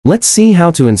Let's see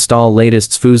how to install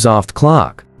latest SFUISoft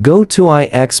Clock. Go to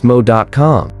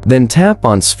ixmo.com, then tap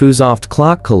on SFUISoft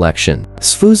Clock Collection.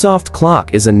 SFUISoft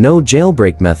Clock is a no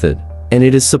jailbreak method, and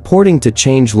it is supporting to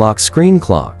change lock screen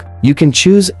clock. You can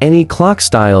choose any clock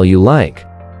style you like.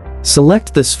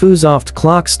 Select the SFUISoft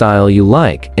Clock style you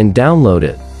like and download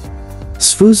it.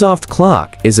 SFUISoft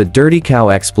Clock is a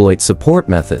DirtyCow exploit support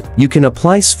method. You can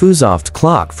apply SFUISoft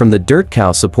Clock from the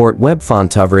DirtyCow support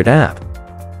webFontOverIt app.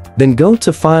 Then go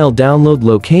to File Download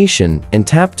Location and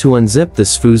tap to unzip the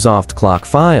SFUISoft Clock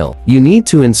file. You need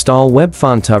to install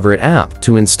webFontOverIt app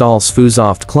to install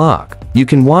SFUISoft Clock. You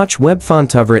can watch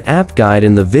webFontOverIt app guide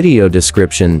in the video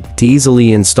description to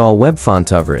easily install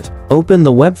webFontOverIt. Open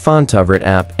the webFontOverIt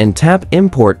app and tap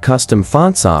Import Custom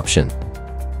Fonts option.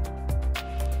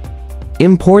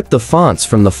 Import the fonts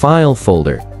from the file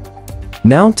folder.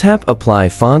 Now tap Apply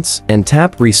Fonts and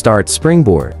tap Restart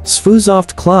Springboard.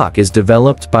 SFUISoft Clock is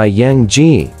developed by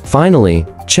YangJiii. Finally,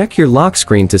 check your lock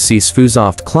screen to see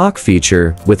SFUISoft Clock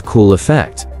feature with cool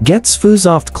effect. Get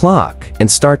SFUISoft Clock and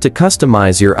start to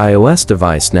customize your iOS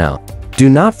device now. Do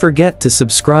not forget to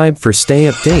subscribe for stay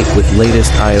update with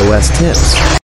latest iOS tips.